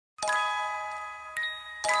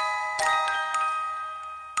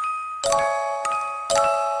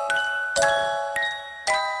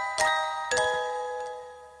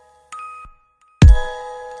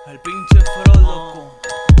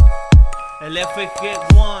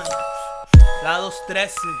FG1, la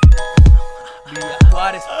 213, Villa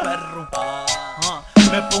Juárez, perro.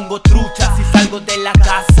 Me pongo trucha si salgo de la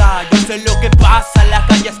casa. Yo sé lo que pasa, la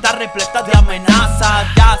calle está repleta de amenazas.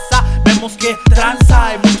 Ya sabemos que tranza,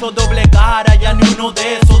 hay mucho doble cara, ya ni uno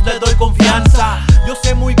de esos le doy confianza. Yo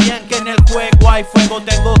sé muy bien que en el juego hay fuego,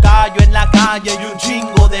 tengo gallo en la calle y un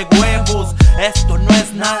chingo de huevos. Esto no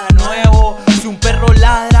es nada nuevo, si un perro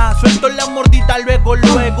ladra, suelto la mordita luego,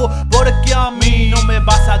 porque a mí no me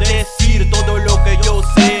vas a decir todo lo que yo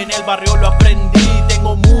sé. En el barrio lo aprendí,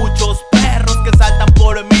 tengo muchos perros que saltan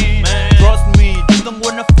por mí. Trust me, you don't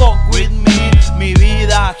wanna fuck with me. Mi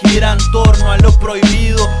vida gira en torno a lo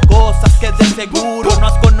prohibido, cosas que de seguro no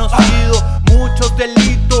has conocido. Muchos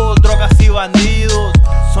delitos, drogas y bandidos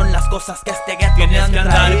son las cosas que este gueto tienes que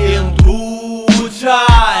andar bien trucha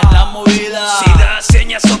en la movida. Si das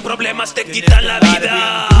señas o problemas te quitan la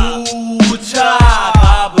vida. Trucha,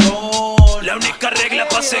 cabrón. La única regla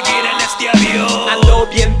para seguir en este avión. Ando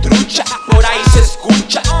bien trucha, por ahí se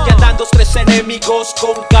escucha que andan 2, 3 enemigos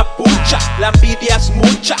con capucha. La envidia es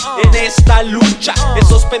mucha en esta lucha.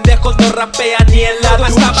 Esos pendejos no rapean ni en la ducha.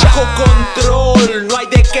 Está bajo control, no hay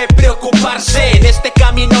de qué preocuparse. En este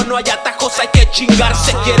camino no hay atajos, hay que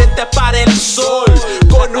chingarse. Quieren tapar el sol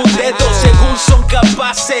con un dedo según son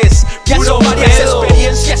capaces. Ya son varias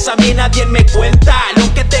experiencias, a mí nadie me cuenta.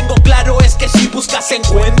 Lo que tengo claro es que si buscas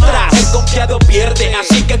encuentras. El confiado pierde,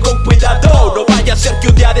 así que con cuidado. No vaya a ser que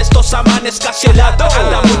un día de estos amanezca helado.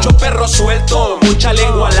 Anda mucho perro suelto, mucha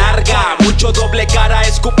lengua larga, mucho doble cara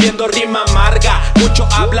escupiendo rima amarga, mucho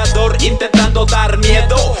hablador intentando dar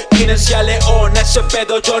miedo. Tírense a león, a ese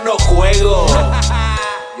pedo yo no juego.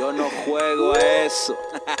 Yo no juego a eso.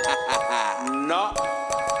 No,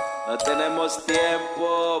 no tenemos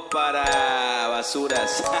tiempo para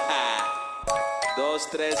basuras.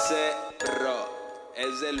 213 Ro.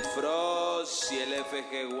 Es el Frost y el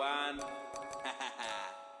FG1.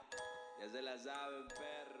 Ya se la saben,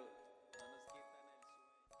 perro.